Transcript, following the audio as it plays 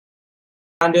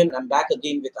Brandon, I'm back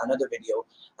again with another video.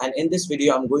 And in this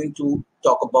video, I'm going to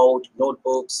talk about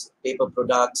notebooks, paper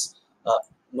products, uh,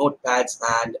 notepads,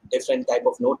 and different type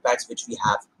of notepads which we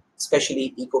have,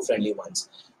 especially eco-friendly ones.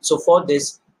 So for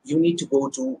this, you need to go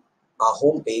to our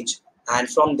home page, and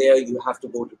from there you have to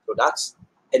go to products,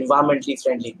 environmentally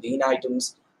friendly green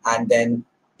items, and then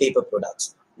paper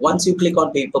products. Once you click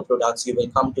on paper products, you will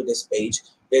come to this page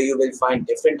where you will find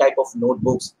different type of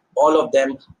notebooks. All of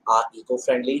them are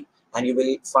eco-friendly, and you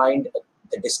will find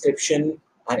the description,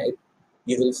 and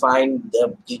you will find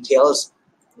the details,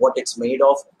 what it's made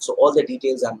of. So all the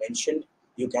details are mentioned.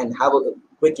 You can have a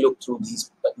quick look through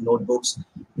these notebooks.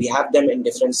 We have them in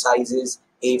different sizes,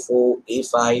 A4,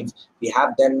 A5. We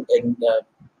have them in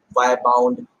wire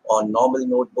bound or normal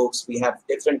notebooks. We have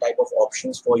different type of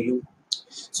options for you.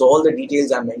 So all the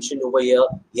details are mentioned over here.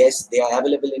 Yes, they are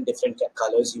available in different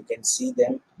colors. You can see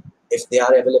them. If they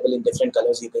are available in different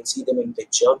colors, you can see them in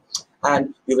picture.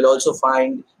 And you will also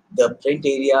find the print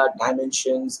area,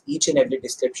 dimensions, each and every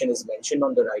description is mentioned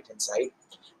on the right hand side,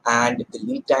 and the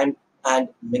lead time and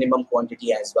minimum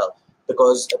quantity as well.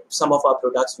 Because some of our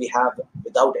products we have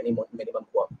without any minimum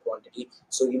quantity.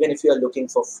 So even if you are looking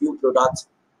for few products,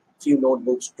 few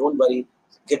notebooks, don't worry,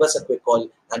 give us a quick call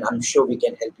and I'm sure we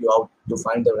can help you out to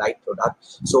find the right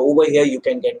product. So over here you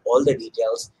can get all the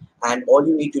details, and all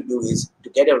you need to do is to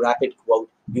get a rapid quote,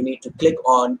 you need to click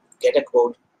on get a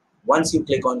quote. Once you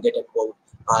click on get a quote,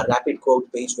 a rapid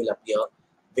quote page will appear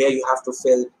where you have to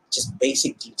fill just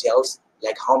basic details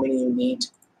like how many you need,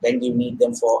 when you need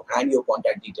them for, and your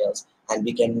contact details, and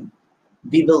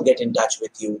we will get in touch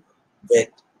with you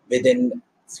within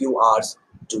few hours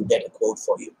to get a quote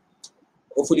for you.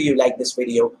 Hopefully you like this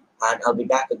video, and I'll be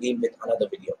back again with another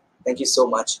video. Thank you so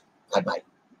much. Bye bye.